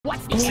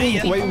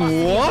Wait,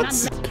 what?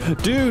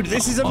 Dude,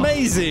 this is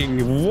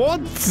amazing.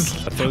 What?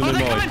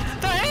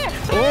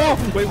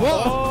 Oh, wait,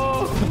 what?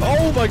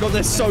 Oh my god,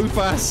 they're so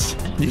fast.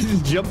 You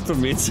just jumped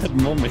on me and said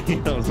mommy.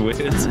 That was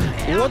weird.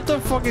 What the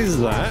fuck is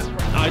that?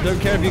 I don't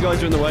care if you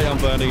guys are in the way. I'm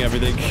burning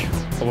everything.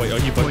 Oh wait, are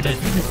you both dead?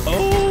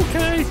 Oh,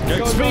 okay.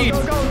 Go, speed!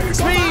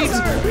 Speed!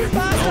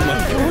 Oh my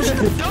gosh.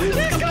 Don't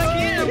just come back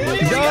here.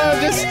 No,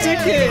 just stick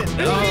it.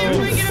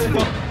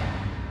 Oh.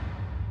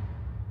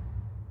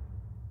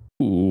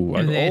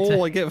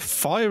 Ooh, I get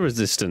fire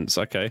resistance.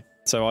 Okay.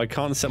 So I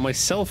can't set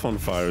myself on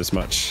fire as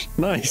much.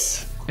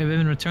 Nice. It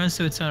even returns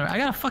to its owner. I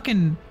got a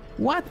fucking...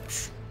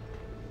 What?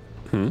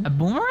 A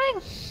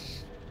boomerang?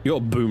 You got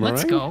a boomerang?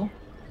 Let's go.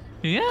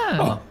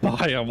 Yeah. Oh,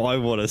 I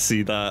want to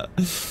see that.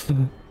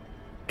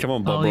 Come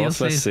on, Bob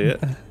Ross, let's see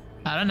it.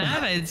 I don't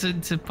have it.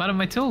 It's a part of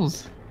my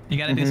tools. You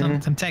gotta do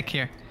some tech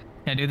here.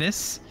 Yeah, do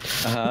this.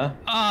 Oh,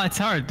 it's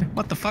hard.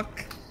 What the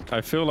fuck?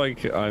 I feel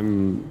like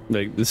I'm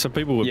like some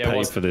people would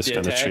pay for this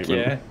kind of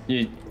treatment.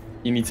 Yeah,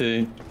 you need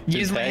to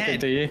use my head.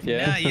 Do you?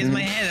 Yeah. No, use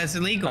my head. That's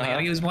illegal. I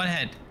gotta use one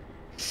head.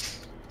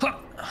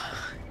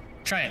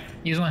 Try it.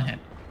 Use one head.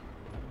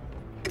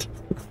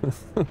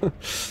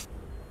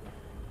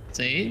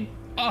 See?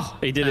 Oh,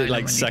 he did it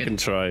like second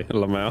try,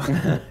 Lamau.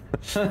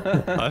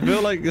 I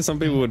feel like some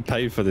people would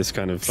pay for this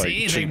kind of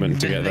like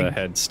treatment to get their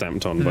head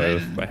stamped on by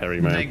a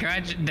hairy man. They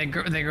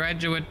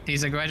graduate.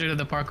 He's a graduate of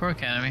the Parkour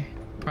Academy.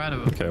 Proud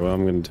of him. Okay, well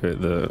I'm going to do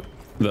it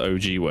the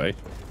OG way.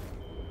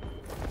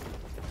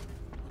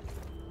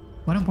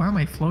 Where am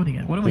I floating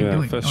at? What am I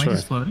doing? Am I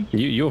just floating?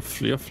 You're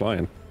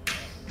flying.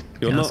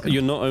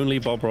 You're not only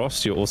Bob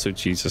Ross, you're also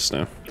Jesus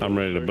now. I'm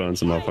ready to burn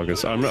some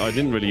motherfuckers. I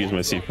didn't really use my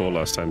C4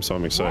 last time, so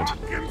I'm excited.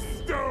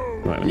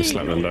 Right, let me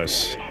slap them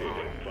dice.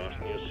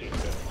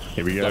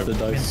 Here we go. The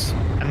dice.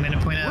 I'm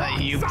gonna point out that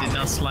you did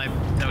not slap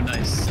no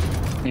dice.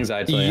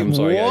 Exactly. I'm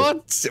sorry,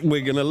 what? Guys.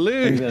 We're gonna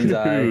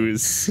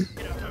lose.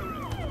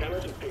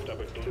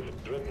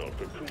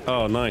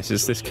 Oh, nice.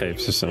 It's this cave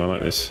system. I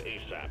like this.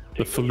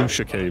 The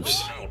Felucia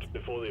caves.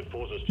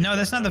 No,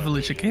 that's not the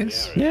Felucia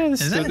caves. Yeah,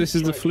 this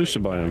is the Felucia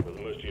biome.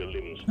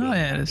 Oh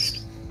yeah, it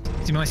is. Do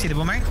you want to see the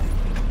boomerang?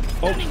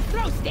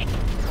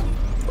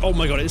 Oh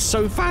my god, it's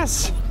so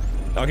fast!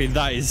 Okay,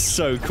 that is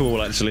so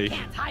cool, actually.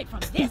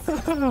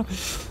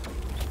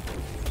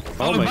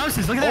 Oh my!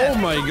 Bounces, look at that. Oh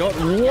my god,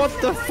 what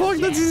the fuck?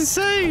 That's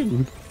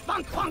insane!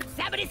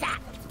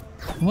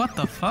 What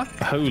the fuck?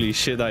 Holy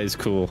shit, that is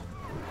cool.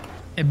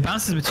 It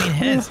bounces between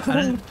heads.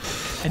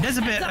 It does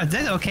it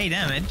does okay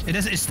damage.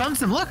 It stuns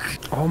them. Look.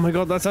 Oh my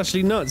god, that's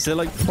actually nuts. They're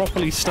like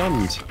properly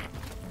stunned.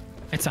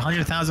 It's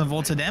 100,000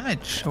 volts of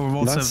damage. Or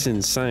volts That's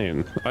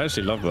insane. I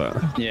actually love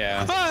that.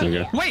 Yeah.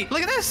 Wait,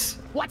 look at this.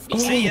 What's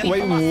this? Wait,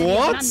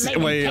 what?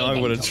 Wait,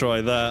 I want to try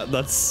that.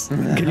 That's.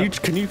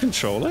 Can you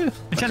control it?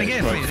 I'm trying to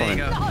get it for you. There you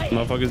go.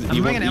 Motherfuckers,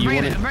 I'm bringing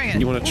it.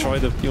 You want to try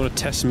the? You want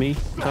to test me?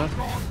 Huh?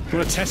 You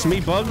want to test me,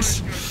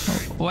 Bugs?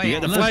 Wait, you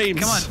get the look, flames.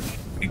 Come on.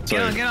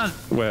 Get on.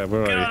 Where are you?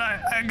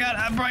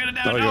 I'm bringing it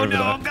down. Oh,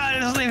 no, God,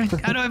 it's leaving.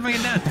 How do I bring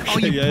it down? Oh,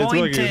 you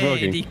pointed. It's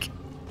working.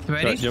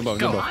 Ready? Right, jump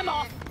Go. I'm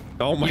off.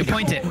 Oh my god. You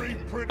point it.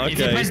 Okay. If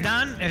you press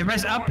down, if you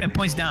press up, it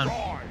points down.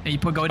 And you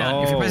go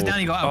down. If you press down,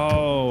 you go up.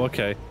 Oh,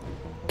 okay.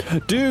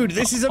 Dude,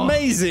 this is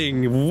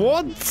amazing.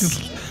 What?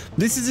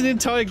 This is an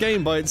entire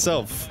game by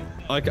itself.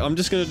 I'm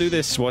just gonna do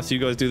this whilst you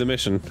guys do the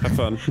mission. Have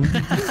fun.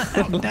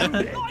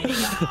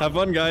 Have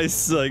fun,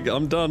 guys. Like,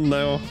 I'm done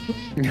now.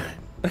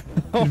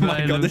 Oh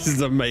my god, this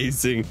is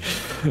amazing.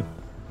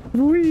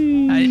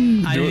 Whee!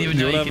 I didn't even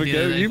know you could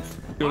do that. You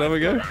wanna have a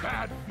go?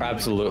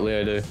 Absolutely,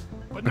 I do.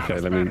 Okay,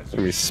 let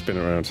me spin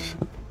around.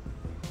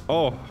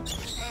 Oh,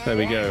 there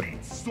we go.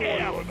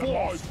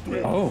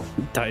 Oh,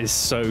 that is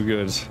so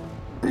good.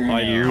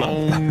 I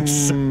love that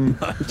so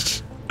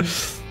much.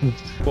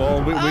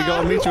 Well, we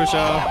got a meteor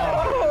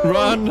shower.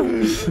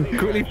 Run!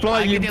 Quickly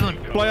fly! You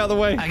fly out of the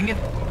way. I can get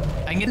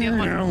the other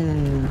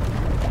one.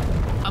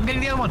 I'm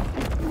getting the other one.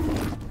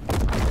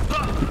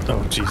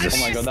 Oh Jesus! Oh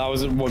my god, that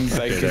was one big.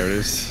 Okay, there it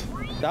is.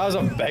 That was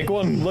a big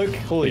one. Look,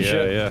 holy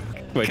shit. Yeah.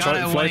 Wait,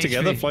 try fly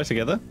together. Fly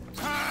together.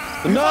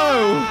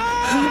 No!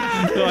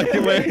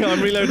 Wait,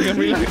 I'm reloading.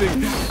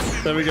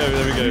 There we go.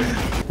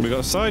 We got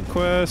a side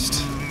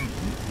quest.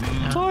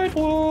 Side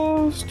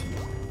quest.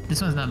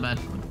 This one's not bad.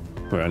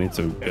 Wait, I need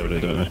to build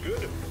it, don't I?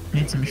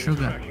 Need some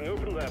sugar.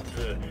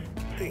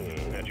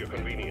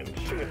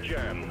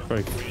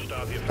 Right.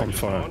 On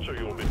fire.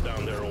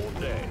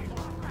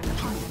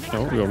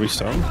 Oh, we got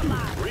restart.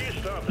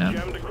 No.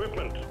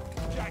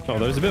 Oh,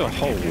 there's a bit of a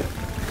hole.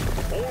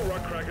 All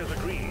rock crackers are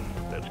green.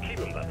 Let's keep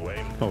them that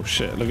way. Oh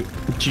shit, look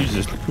at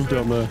Jesus, look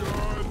down there.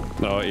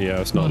 No, yeah,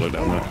 let's not look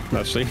down there.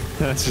 Actually,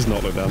 let's just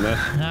not look down there.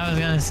 I was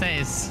gonna say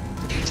it's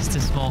just a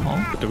small hole.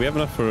 Do we have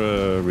enough for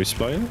a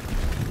resupply?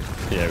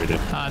 Yeah, we did.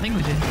 I think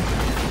we did.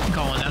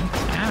 Go on then.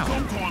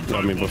 Ow.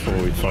 I mean, before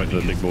we fight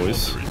the big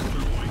boys.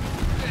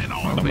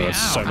 Oh, there's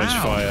so much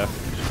fire.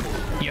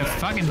 You're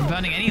fucking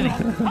burning anything.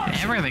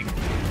 Everything.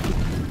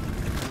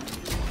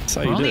 That's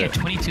how We're you do only it.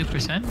 at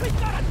 22%.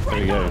 There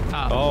we go.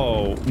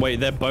 Oh, wait,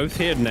 they're both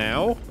here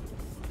now?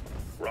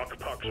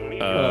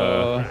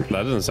 That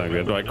doesn't sound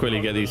good. Right,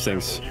 quickly get these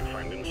things.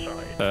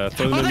 Throw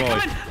them in they're my...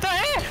 coming!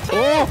 They're here!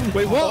 Oh,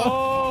 wait, what?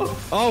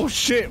 Oh,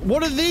 shit.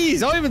 What are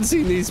these? I haven't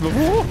seen these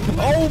before.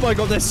 Oh, my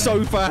God. They're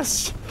so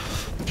fast.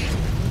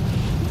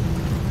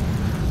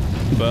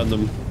 Burn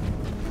them.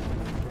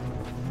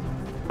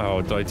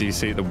 Oh, did I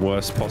DC at the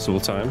worst possible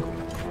time?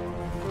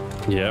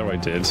 Yeah, I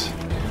did.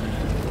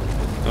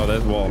 Oh,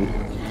 there's one.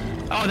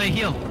 Oh, they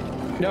heal.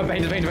 No,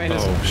 behind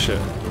us. Oh, shit.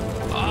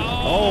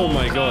 Oh,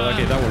 my God.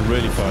 Okay, that one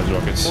really fires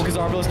rockets. Focus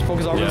arbalist,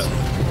 focus arbalist.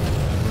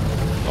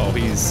 Yeah. Oh,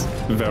 he's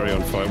very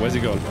on fire. Where's he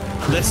gone?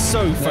 They're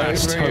so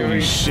fast.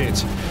 Holy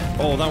shit.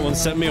 Oh, that one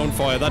set me on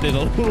fire. That did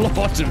a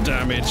lot of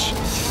damage.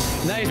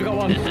 Nice, we got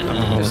one.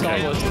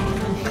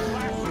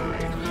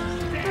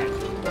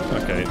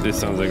 Okay, this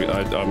sounds like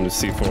I'm gonna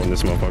C4 on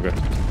this motherfucker.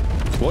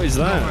 What is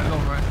that? Go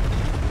for it.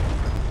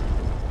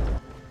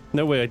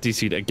 No way I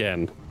DC'd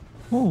again.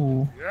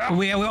 Ooh.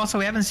 We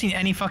haven't seen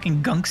any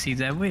fucking gunk seeds,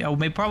 have we? Oh,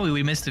 probably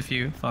we missed a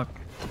few. Fuck.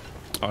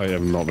 I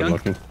have not been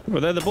looking. Well,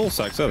 they're the ball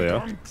sacks. There they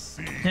are.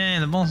 Yeah,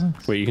 the balls.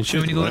 Wait, you can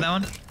shoot You them, want to go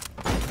right?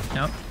 with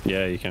that one? No.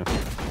 Yeah, you can.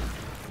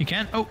 You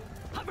can? Oh.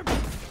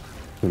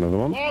 Another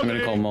one. I'm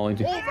gonna call Molly.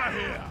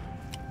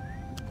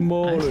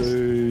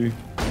 Molly.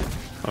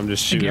 I'm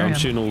just shooting. I'm Gary,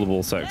 shooting all the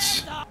ball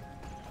sacks.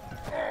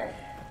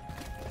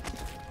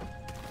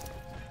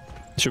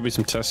 Should be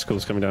some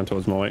testicles coming down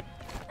towards Molly.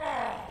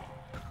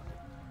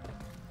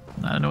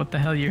 I don't know what the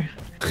hell your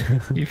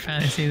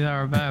fantasies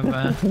are about,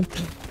 but...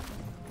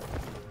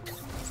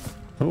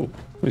 Oh,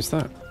 what's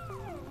that?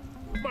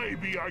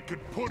 Maybe I could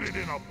put it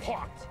in a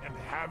pot and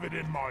have it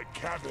in my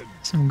cabin.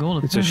 Some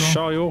gold. It's a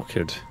shy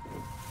orchid.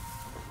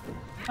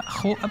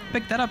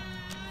 Pick that up.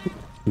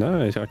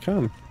 No, I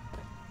can't.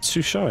 It's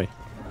too shy.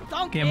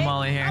 Get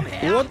Molly here.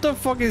 What the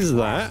fuck is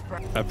that?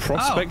 A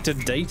prospector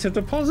data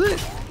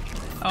deposit?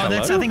 Oh,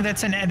 I think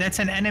that's an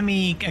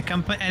enemy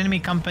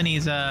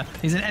company's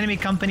is an enemy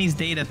company's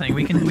data thing.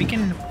 We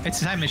can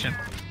it's a side mission.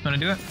 Wanna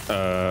do it?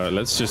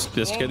 Let's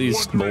get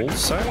these ball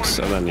sacks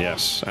and then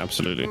yes,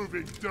 absolutely.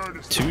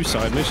 2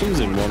 side missions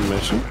in 1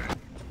 mission.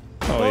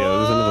 Oh yeah,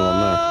 there's another one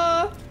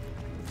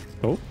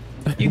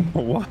there.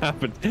 Oh. What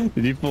happened?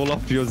 Did you fall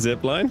off your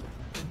zip line?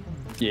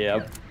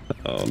 Yep.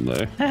 Oh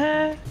no.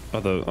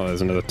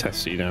 There's another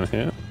testy down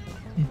here.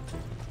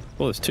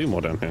 Well, there's 2 more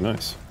down here.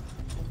 Nice.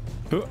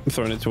 Oh, I'm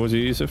throwing it towards you,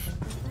 Yusuf.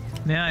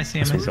 Yeah, I see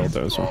him. That's what gold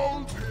there as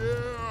well.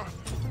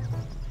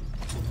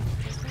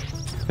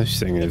 This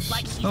thing is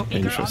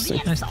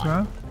interesting. Nice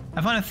throw.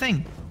 I found a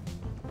thing.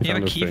 You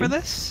have a key thing. for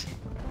this?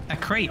 A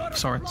crate of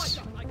sorts.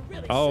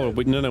 Oh,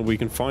 no, we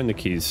can find the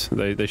keys.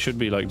 They should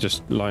be like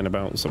just lying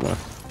about somewhere.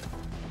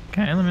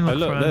 Okay, let me look. Oh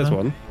look, for there's them.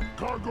 one.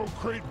 Cargo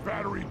crate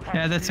battery pack.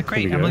 Yeah, that's a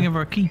crate. Here I'm we looking go.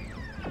 for a key.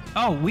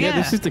 Oh, Yeah,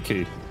 this is the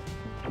key.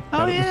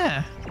 Oh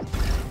yeah.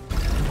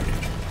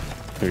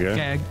 Here we go.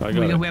 Okay, I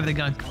got it. we have the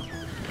gun.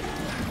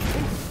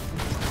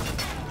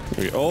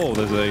 Here we go. Oh,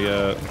 there's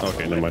a.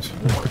 Okay, never mind.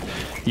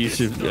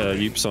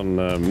 Yoops on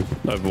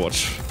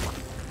Overwatch.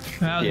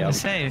 I was gonna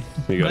say,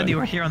 You got glad it. you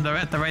were here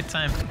at the right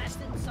time.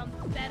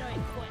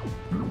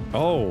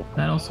 Oh,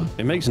 That also.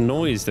 it makes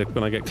noise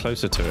when I get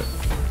closer to it.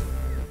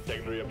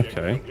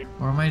 Okay.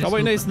 Or am I just Oh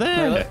wait, no, it's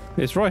there.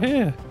 It's right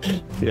here.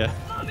 Yeah.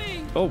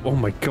 Oh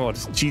my God.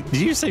 Did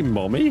you say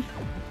mommy?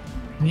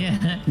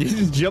 Yeah. You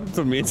just jumped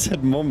on me and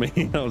said mommy.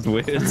 That was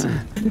weird.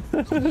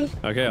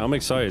 Okay, I'm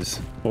excited.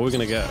 What are we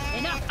gonna get?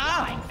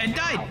 Ah! It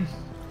died!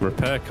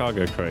 Repair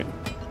cargo crate.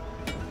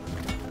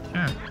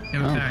 Sure. Here we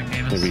go,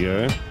 Here gamers. we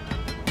go.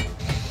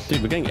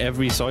 Dude, we're getting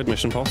every side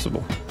mission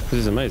possible. This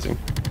is amazing.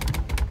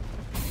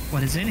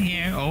 What is in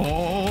here?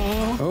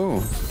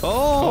 Oh!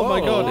 Oh my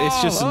God!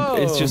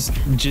 It's just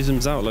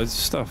jisms out loads of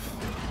stuff.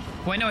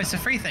 Wait, no, it's a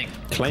free thing.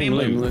 Claim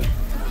Claim loot.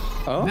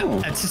 Oh. No,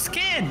 that's a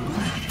skin!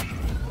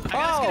 I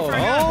got a skin Oh. for a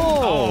gun.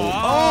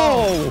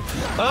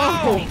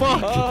 Oh,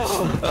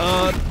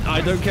 fuck!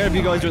 I don't care if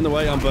you guys are in the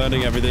way. I'm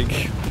burning everything.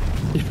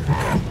 You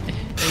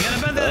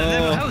gotta burn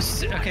the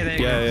house. Okay, there you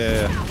go.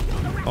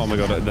 Yeah. Oh my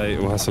God,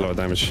 that's a lot of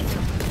damage.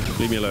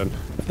 Leave me alone.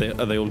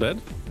 Are they all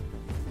dead?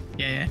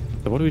 Yeah.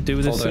 So what do we do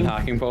with this Hold on, thing?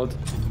 hacking pod.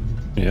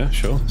 Yeah,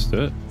 sure. Let's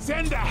do it.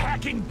 Send a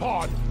hacking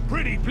pod,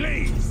 pretty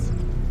please.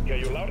 Yeah,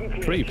 you're loud and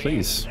clear. Pretty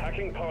please.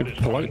 Hacking pod Good is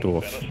polite fine.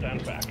 dwarf. Better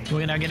stand back. We're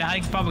gonna get a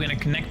hiding spot. We're gonna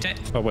connect it.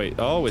 Oh wait.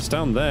 Oh, it's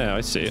down there.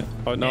 I see it.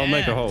 Oh no, I'll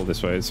make a Yeah. hole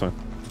this way. It's fine.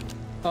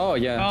 Oh,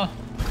 yeah. Oh,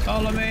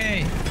 follow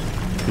me.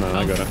 No,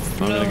 I got it.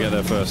 I'm gonna get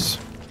there float. first.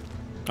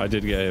 I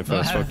did get here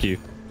first. Well, Fuck you.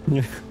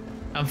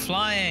 I'm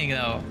flying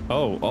though.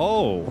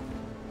 Oh.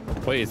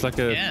 Wait, it's like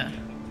a. Yeah.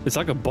 It's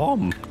like a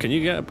bomb. Can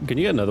you get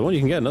another one? You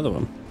can get another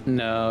one.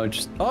 No,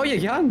 just... Oh, you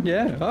can,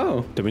 yeah.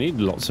 Oh. Do we need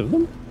lots of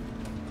them?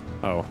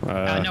 Oh.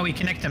 No, we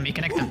connect them. You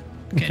connect them.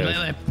 Okay,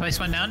 Okay. place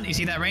one down. You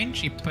see that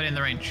range? You put in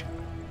the range.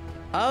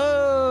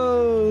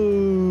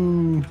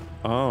 Oh.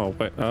 Oh,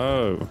 wait.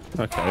 Oh,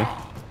 okay.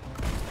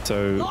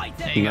 So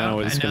There you now go.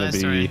 it's I know gonna that's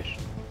the be. range.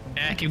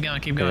 Yeah, keep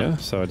going. Keep going. Yeah.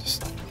 So I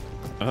just.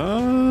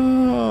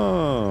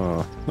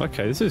 Oh.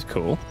 Okay. This is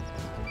cool.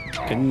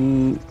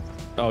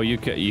 Oh, you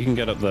can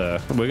get up there.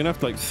 We're gonna have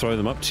to like throw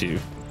them up to you.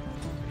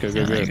 Go.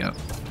 There you go.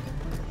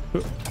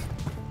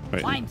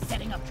 Wait. I'm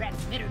setting up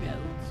transmitter nodes.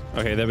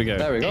 Okay, there we go.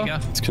 There we There go. you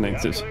go. It's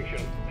connected.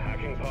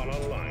 Hacking pod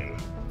online.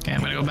 Okay, I'm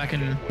gonna go back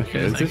and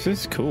Okay, this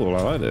is cool.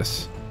 I like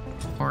this.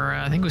 Or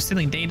I think we're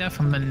stealing data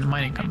from the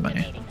mining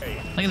company.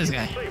 Look at this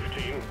guy.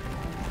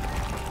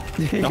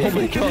 Oh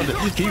my god,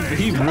 he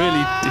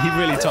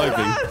really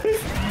typing.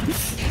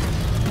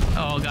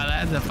 Oh god,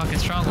 that's a fucking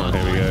strong one.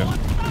 Here we go.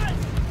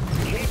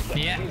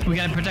 Yeah, we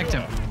gotta protect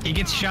him. He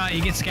gets shot, he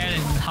gets scared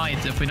and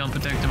hides if we don't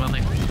protect him, I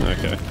think.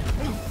 Okay,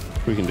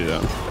 we can do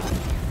that.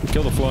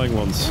 Kill the flying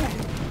ones.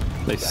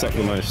 They suck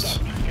the most.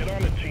 Get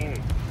on it, team.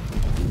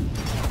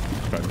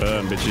 Right,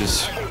 burn,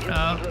 bitches.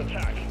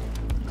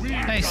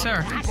 Hey,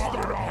 sir.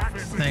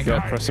 There you Go,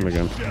 go. press him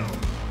again.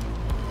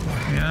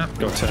 Yeah.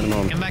 Go, turn him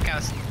on. Come back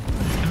out.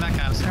 Come back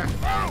out, sir.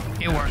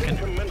 You're working.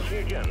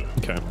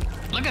 Okay.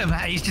 Look at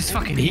him. He's just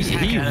fucking. He He's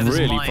hacking out of his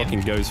really mind.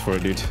 fucking goes for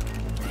it, dude.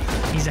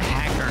 He's a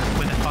hacker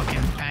with a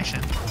fucking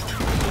passion.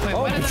 Wait,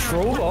 Oh, what is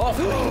control off.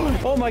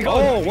 Oh my god.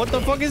 Oh, what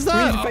the fuck is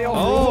that? Read fail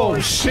Oh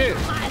rules. shit!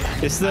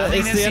 It's the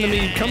think that's the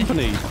enemy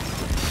company.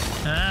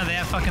 Ah, they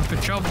have fucking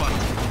patrol bot.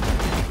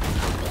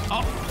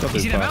 Oh, you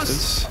Those see the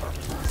bounce? bastards.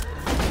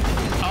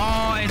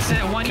 Oh, it's a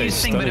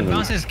one-use thing, but it stunning them.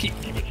 bounces.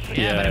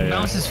 Yeah, but it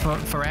bounces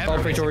forever.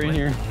 Oh, Praetorian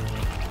basically.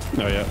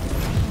 here. Oh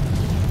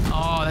yeah.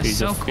 Oh, that's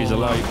so cool. He's a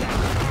light.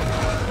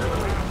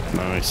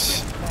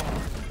 Nice.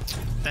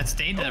 That's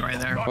data right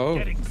there. Oh.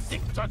 Getting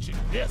sick touching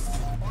this.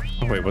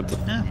 Oh wait, what the?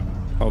 Yeah.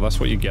 Oh, that's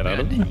what you get out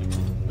of it?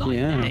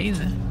 Yeah.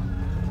 Data.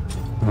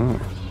 Oh.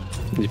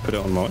 You put it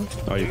on mine?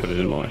 Oh, you put it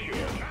in mine.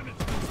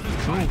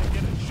 All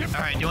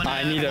right, do you want?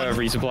 I need a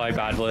resupply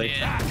badly.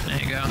 Yeah, there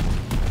you go.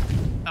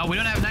 Oh, we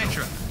don't have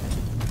nitro.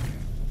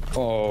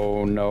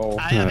 Oh no.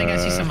 I think I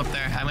see some up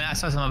there. I mean, I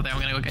saw some up there.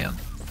 I'm gonna go get them.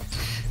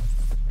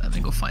 Let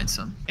me go find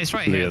some. It's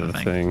right The here. other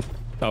I think. thing.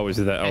 Oh, is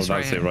it that? Oh, It's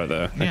that's right it here. right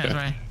there. Yeah, Okay. that's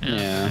right.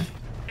 Yeah.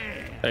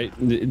 Hey,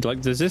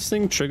 like, does this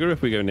thing trigger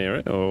if we go near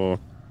it, or?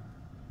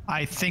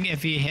 I think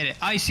if you hit it,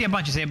 I see a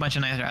bunch. I see a bunch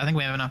of nitro. I think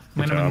we have enough.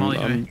 We have Okay, enough molly.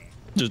 I'm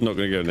just not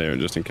gonna go near it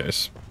just in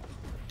case.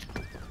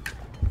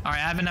 All right,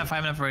 I have enough. I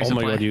have enough for Oh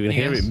my resupply. god, you can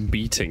hear guys? it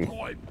beating.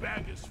 Boy,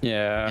 bag is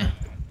Yeah.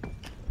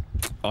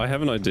 I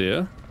have an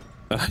idea.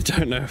 I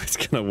don't know if it's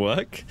gonna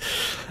work,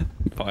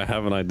 but I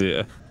have an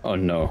idea. Oh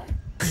no.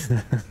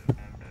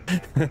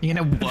 You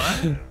gonna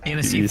what? You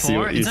gonna C4? You see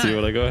what It's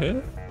not- I got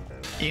here?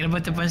 You gonna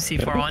put the bunch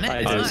C4 on it? I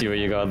It's do not- see what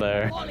you got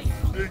there.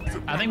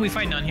 I think we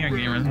fight down here,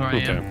 gamers. Where I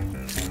Okay.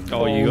 am.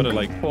 Oh, you gotta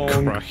like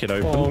Bonk, crack it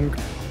open. bonk.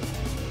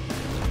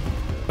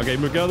 Okay,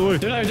 move out of the way.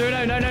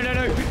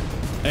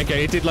 No.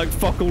 Okay, it did like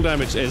fuck all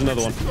damage. Here's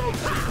another one.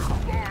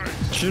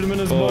 Shoot him in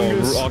his Oh,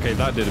 bungus. okay,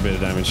 that did a bit of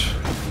damage.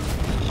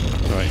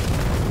 Right,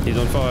 he's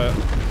on fire.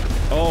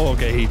 Oh,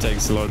 okay, he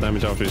takes a lot of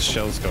damage after his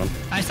shell's gone.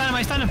 I stun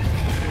him.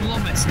 A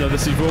little bit. Another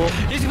C4.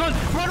 He's going.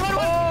 Run.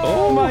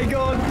 Oh my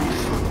god.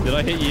 Did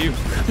I hit you?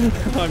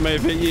 I may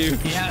have hit you.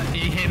 Yeah,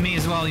 he hit me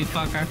as well, you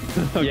fucker.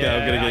 Okay, Yeah,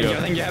 I'm gonna get you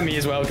I think you had me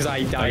as well because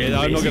I died. Okay,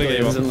 I'm not gonna get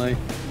you up. instantly.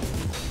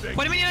 What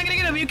do you mean you're not gonna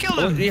get him? You killed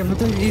Oh, him. yeah, but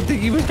then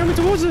he was coming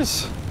towards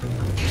us.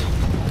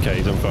 Okay,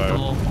 he's on fire.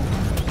 Cool.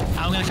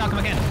 I'm gonna shock him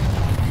again.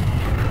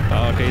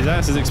 Oh, okay, his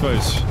ass is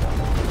exposed.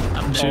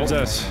 I'm Shoot his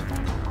dead. ass.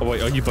 Oh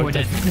wait, are you We're both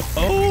dead. dead?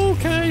 Oh,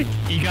 okay.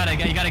 You gotta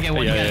get one. Yeah, you gotta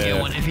yeah, get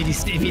yeah. one. If you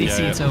DC,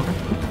 Yeah. it's over.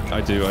 I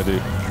do.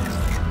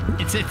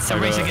 It's a I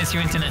race gotta- against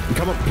your internet.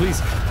 Come on,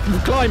 please.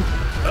 Climb.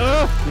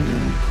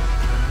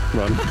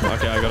 Run.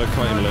 Okay, I gotta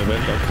climb a little bit.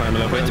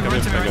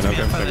 Run to me.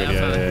 I'm further.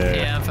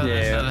 Yeah. I'm further.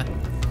 Yeah.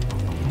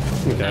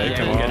 Okay, Yeah,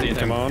 come you on, get it.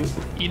 come on.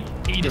 You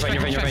You're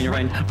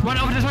fine. Run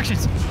over the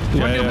directions.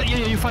 Yeah,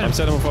 you fight I'm him.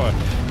 set on fire.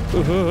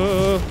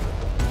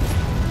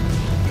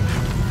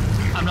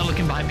 I'm not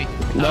looking behind me.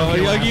 No,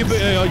 Okay, you're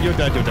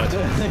dead. You're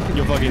dead.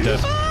 You're fucking dead.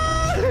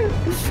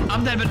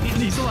 I'm dead, but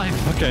he's alive.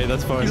 Okay,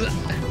 that's fine. He's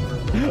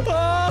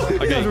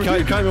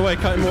Okay, cut him away.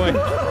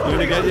 You're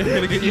gonna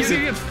get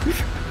you.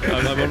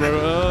 Go down.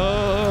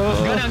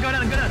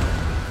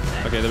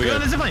 Okay, there we Go go.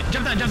 down the zipline.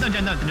 Jump down.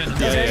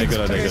 Yeah,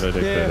 good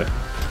idea.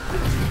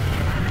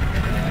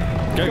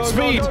 Go,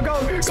 speed!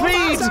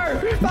 Speed!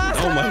 Faster!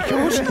 Oh my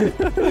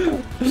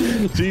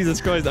gosh! Jesus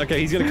Christ. Okay,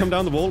 he's gonna come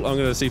down the wall. I'm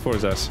gonna C4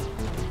 his ass.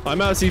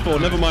 I'm out of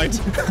C4, never mind.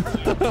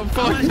 Fuck.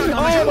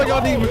 Oh my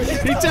god,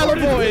 he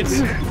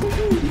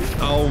teleported!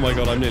 Oh my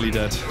god, I'm nearly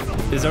dead.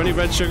 Is there any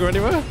red sugar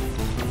anywhere?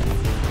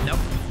 Nope.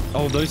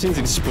 Oh, those things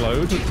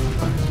explode?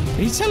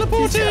 He's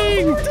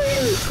teleporting!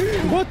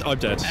 What? I'm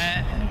dead.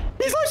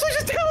 He's literally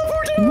just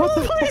teleporting! What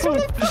the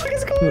fuck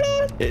is going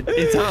on?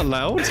 Is that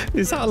allowed?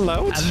 Is that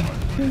allowed?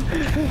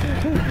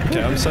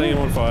 Okay, I'm setting him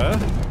on fire.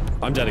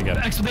 I'm dead again.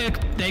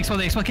 They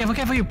explode.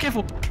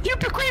 Careful. You're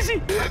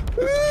crazy.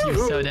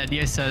 You're so dead.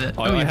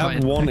 I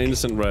have one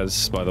instant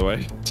res, by the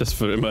way, just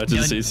for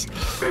emergencies.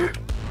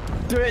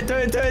 Do it.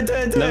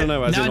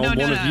 No, as in on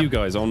one of you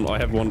guys. I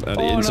have one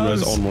instant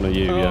res on one of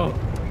you, yeah.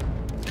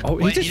 Oh,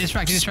 Wait, he you just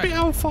distract. spit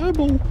out a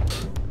fireball.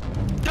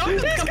 Don't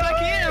come back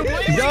here. Why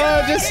are you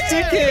No, just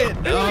stick it.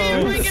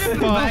 Come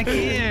back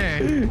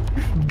here.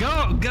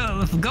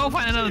 Go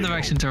find another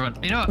direction to run.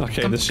 You know what?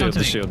 Okay, come, the come to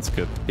me. shield's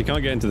good. He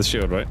can't get into the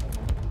shield, right?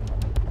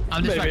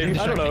 I'm distracted.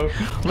 I don't know.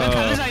 Look,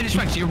 this is how you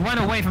distract you. You run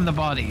away from the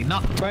body,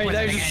 not. Right, with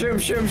now it just again.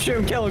 shoot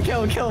him, kill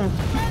him.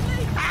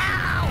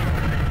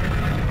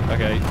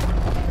 Okay.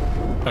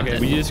 Okay,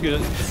 we just gonna.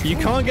 You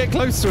can't get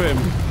close to him.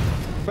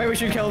 Wait, we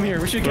should kill him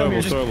here. We should kill him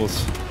here.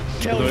 Throwables.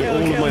 Kill All of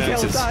my him,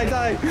 axes.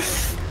 die.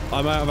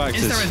 I'm out of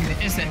axes.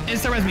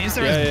 Insta-res me.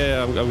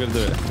 Yeah, I'm gonna do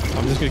it.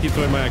 I'm just gonna keep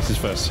throwing my axes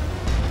first.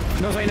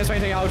 No, it's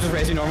fine. I'll just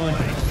race you normally.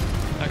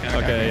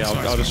 Okay, yeah,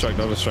 I'll distract.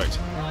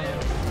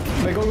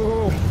 Wait,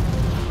 go.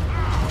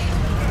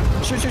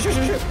 Shoot.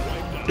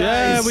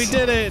 Yeah, Nice. we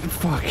did it!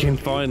 Fucking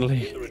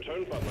finally.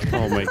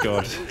 Oh my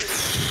god.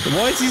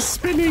 Why is he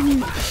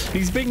spinning?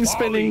 He's being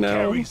spinning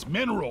now. Carries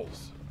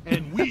minerals,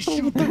 and we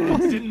shoot the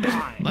ones in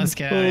mine. Let's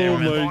get out of here, Oh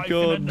man. my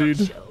god,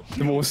 dude.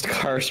 The most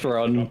cursed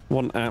run.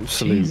 One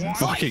absolute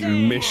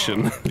fucking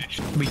mission.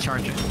 We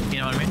charge it. You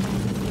know what I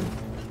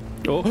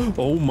mean?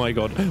 Oh my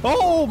god.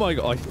 Oh my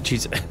god.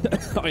 Jeez.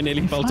 I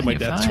nearly fell to my You're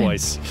death fine.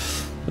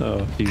 twice.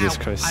 Oh, Jesus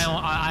Ow. Christ.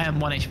 I am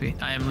 1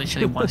 HP. I am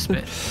literally 1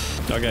 spit.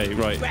 Okay,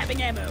 right.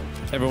 Grabbing ammo.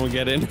 Everyone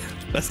get in.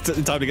 That's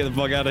time to get the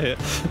fuck out of here.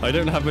 I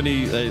don't have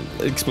any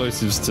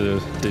explosives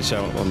to dish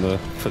out on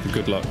for the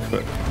good luck,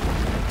 but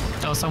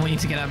Also, we need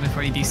to get out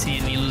before you DC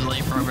and you lose all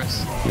your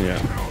progress. yeah.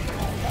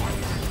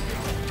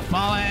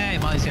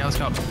 Molly's here, let's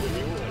go.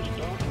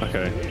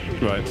 Okay,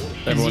 right.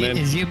 Everyone in.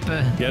 Is you,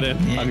 Get in.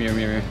 yeah. I'm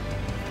here.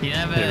 You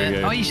have Here we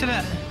go. Oh, you should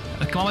have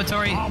a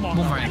commodatory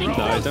boomerang. No,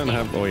 I don't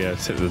have. Oh yeah,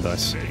 hit the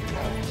dice.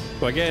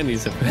 Well, again,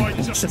 he's.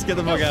 Let's get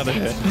the fuck out of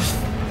here.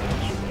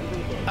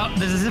 Oh,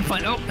 there's a zip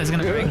line. Oh, there's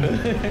gonna be.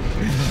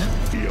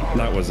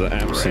 That was an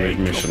absolute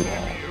mission.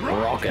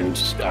 Rock and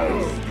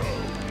stone.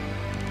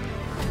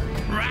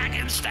 Rock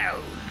and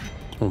stone.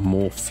 Or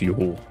more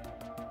fuel.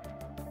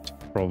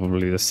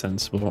 Probably the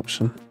sensible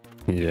option.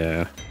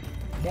 Yeah.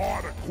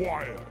 Mod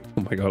acquired.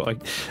 Oh my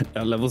god!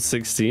 At level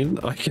 16,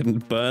 I can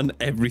burn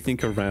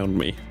everything around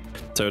me.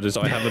 So it is.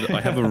 I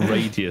have a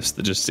radius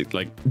that just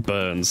like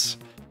burns.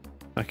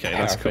 Okay,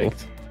 that's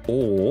Perfect.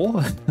 cool.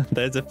 Or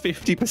there's a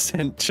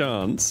 50%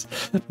 chance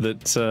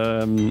that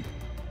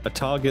a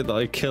target that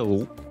I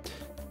kill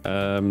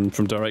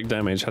from direct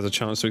damage has a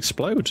chance to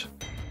explode.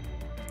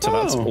 So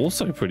that's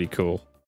also pretty cool.